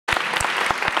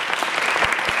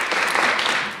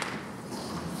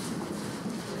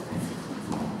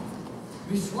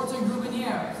Miss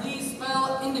Schwarzenegger, please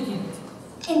spell indicant.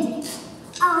 Indicant.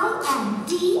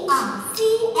 I-N-D-I-C-A-N-T.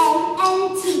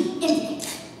 Indicant.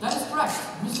 That is correct.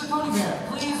 Mr. Coneybear,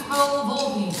 please spell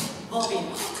Volpine.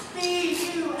 Volpine.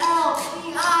 B-U-L-P-I-N-E.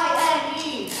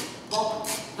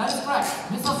 Volpine. That is correct.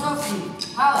 Miss Ostrowski,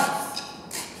 Alex.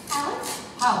 Alex?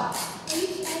 Alex.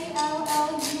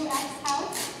 H-A-L-L-U-X.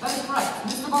 Alex? That is correct.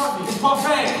 Mr. Barfee. It's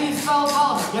Barfee. Please spell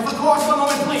Palaver. Yes, of course. One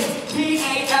moment, please.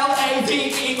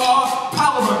 P-A-L-A-V-E-R.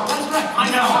 Palaver. That is correct. I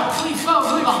know. Please spell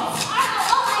Rubon.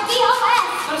 R-O-I-B-O-S.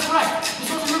 That is correct. Miss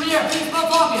Schwarzenegger, please spell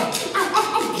Flavia.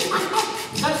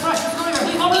 That is correct. Mr. Coneybear,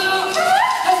 please spell Blue.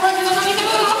 That's correct. Mr. Coneybear,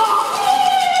 please spell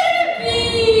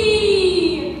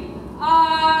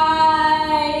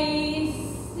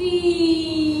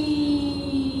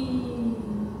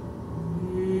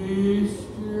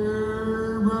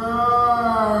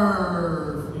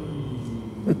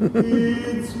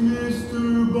It's Mr.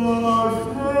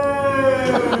 Barfee.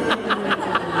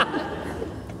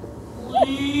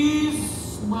 Please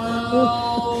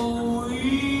smell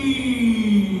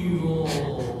evil.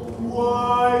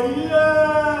 Why,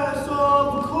 yes, of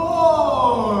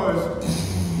course.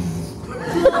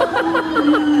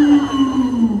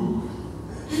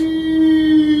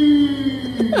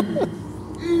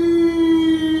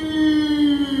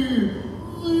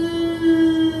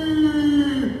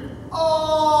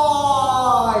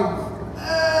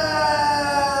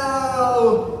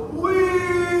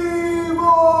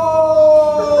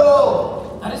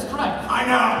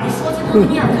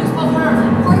 Here, please spell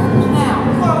Perfect. Now.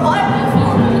 For what?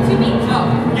 To me? No.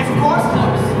 Yes, of course.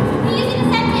 We're using a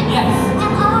sentence. Yes.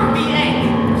 M-R. B-A.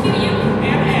 Q-U.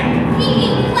 M-M. P-E.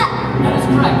 Flip. That is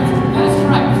correct. That is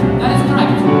correct. That is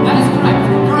correct. That is correct.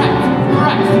 Correct.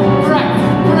 Correct. Correct.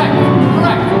 Correct.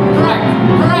 Correct. Correct.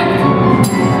 Correct.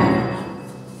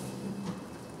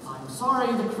 I'm sorry,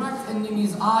 the correct ending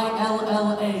is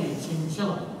I-L-L-A.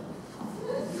 Chinchilla.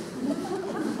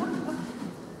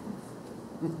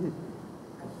 I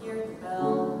hear the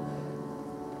bell.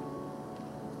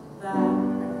 That I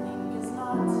think is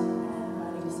not an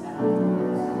handwriting sound.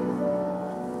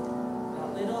 That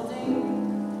little ding.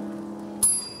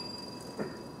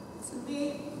 To me,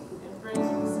 it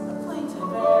brings a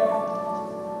plaintive air.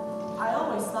 I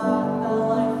always thought that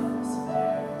life was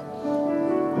fair.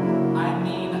 I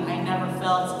mean, I never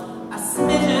felt a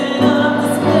smidgen of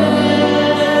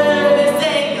despair. They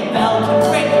say a bell can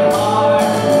break your heart.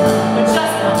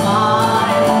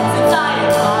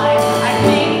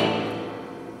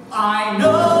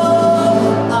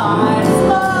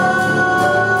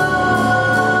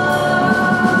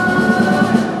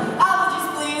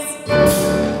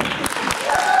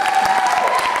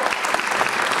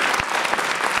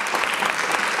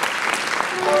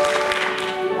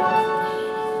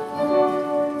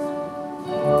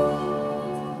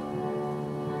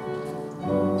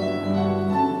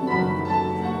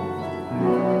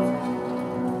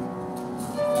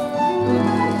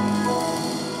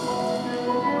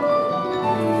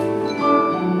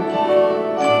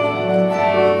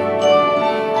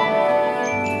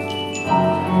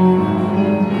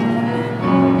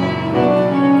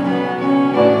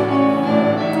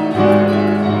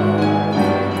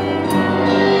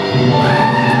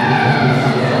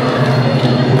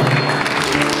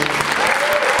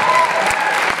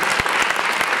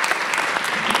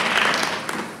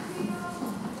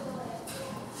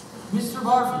 Mr.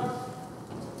 Barfee.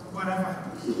 Whatever.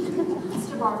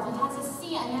 Mr. Barfee has a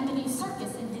sea anemone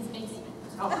circus in his basement.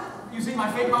 Oh, you see, my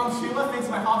fake mom Sheila thinks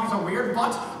my hobbies are weird,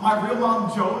 but my real mom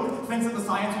Joan thinks that the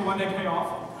science will one day pay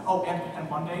off. Oh, and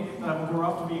one day that I will grow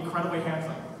up to be incredibly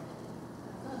handsome.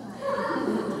 The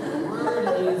word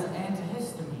is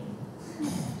antihistamine.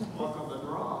 Luck of the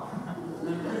draw.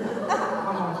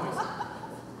 One moment, please.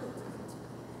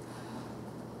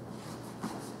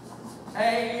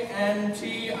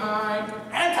 A-N-T-I,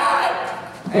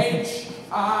 H-I-S-T,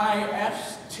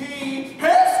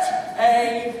 hist,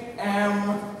 A-M-I-N-E.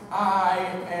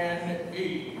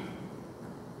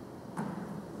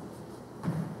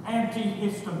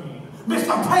 Antihistamine.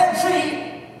 Mr. Pansy!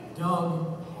 Doug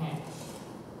Hanch.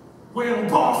 Will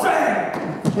Barfee!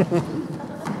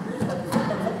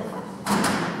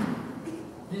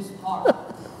 Miss Park.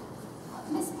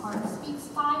 Miss Park speaks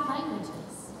 5 languages.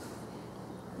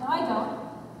 No, I don't.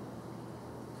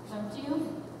 Don't you?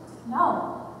 No.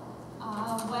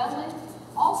 Well, it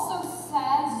also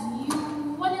says you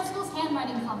won your school's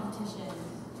handwriting competition.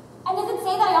 And does it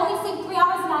say that I only sleep 3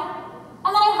 hours a night?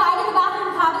 And that I hide in the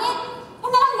bathroom cabinet?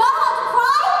 And that I'm not allowed to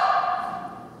cry?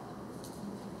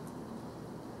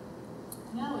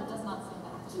 No, it does not say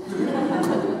that.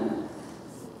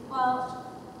 Well,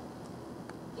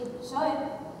 it should.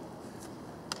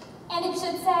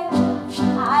 should say.